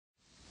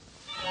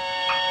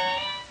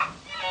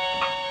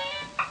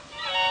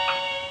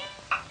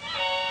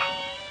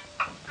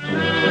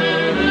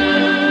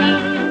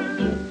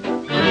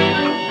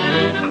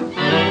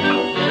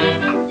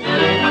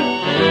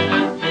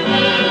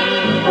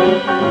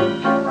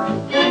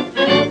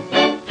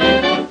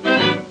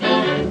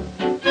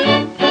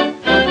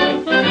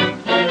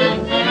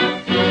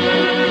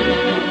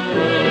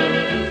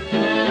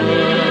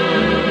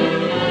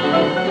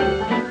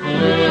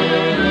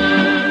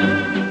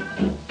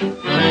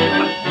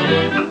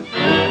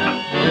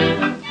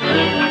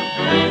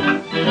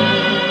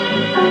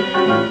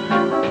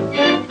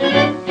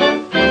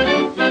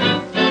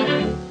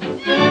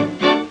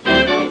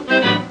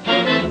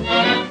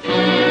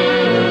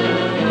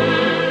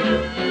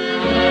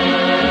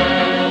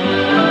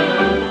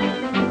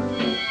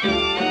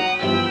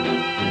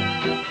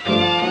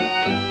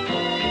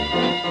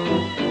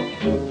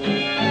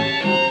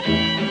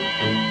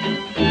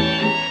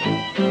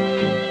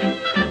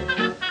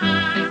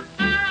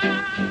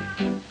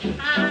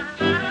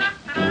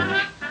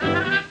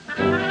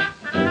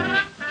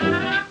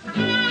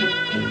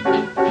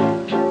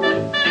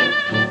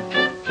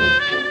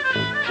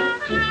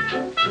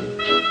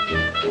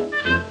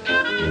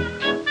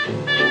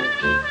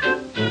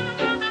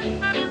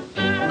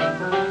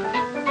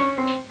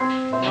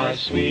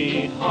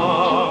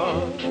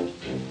Sweetheart,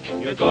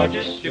 you're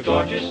gorgeous, you're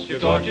gorgeous, you're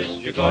gorgeous,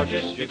 you're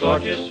gorgeous, you're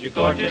gorgeous, you're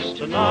gorgeous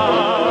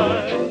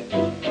tonight.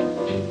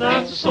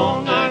 That's a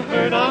song I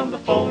heard on the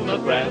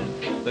phonograph.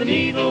 The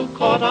needle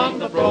caught on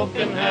the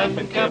broken half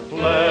and kept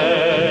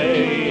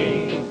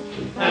playing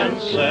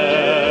and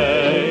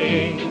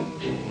saying,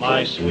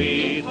 my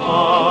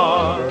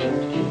sweetheart,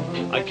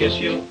 I kiss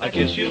you, I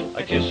kiss you,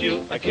 I kiss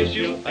you, I kiss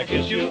you, I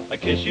kiss you, I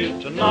kiss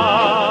you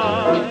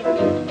tonight.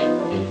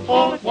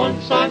 All at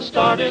once I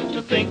started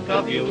to think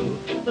of you,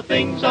 the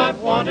things I've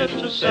wanted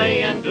to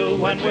say and do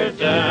when we're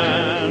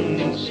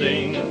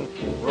dancing,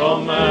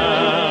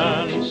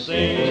 romancing.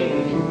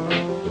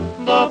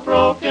 The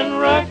broken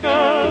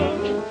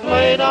record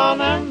played on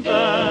and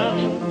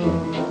then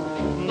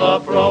the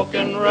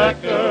broken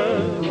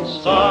record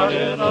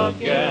started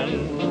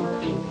again.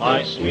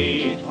 My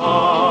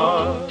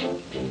sweetheart,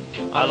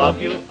 I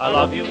love you, I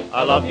love you,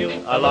 I love you,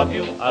 I love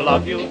you, I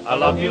love you, I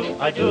love you,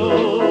 I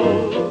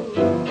do.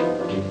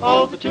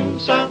 Oh, the tune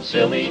sounds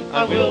silly,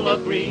 I will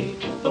agree.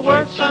 The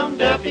words sound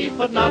daffy,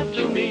 but not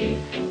to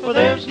me. For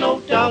there's no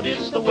doubt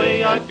it's the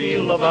way I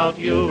feel about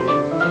you.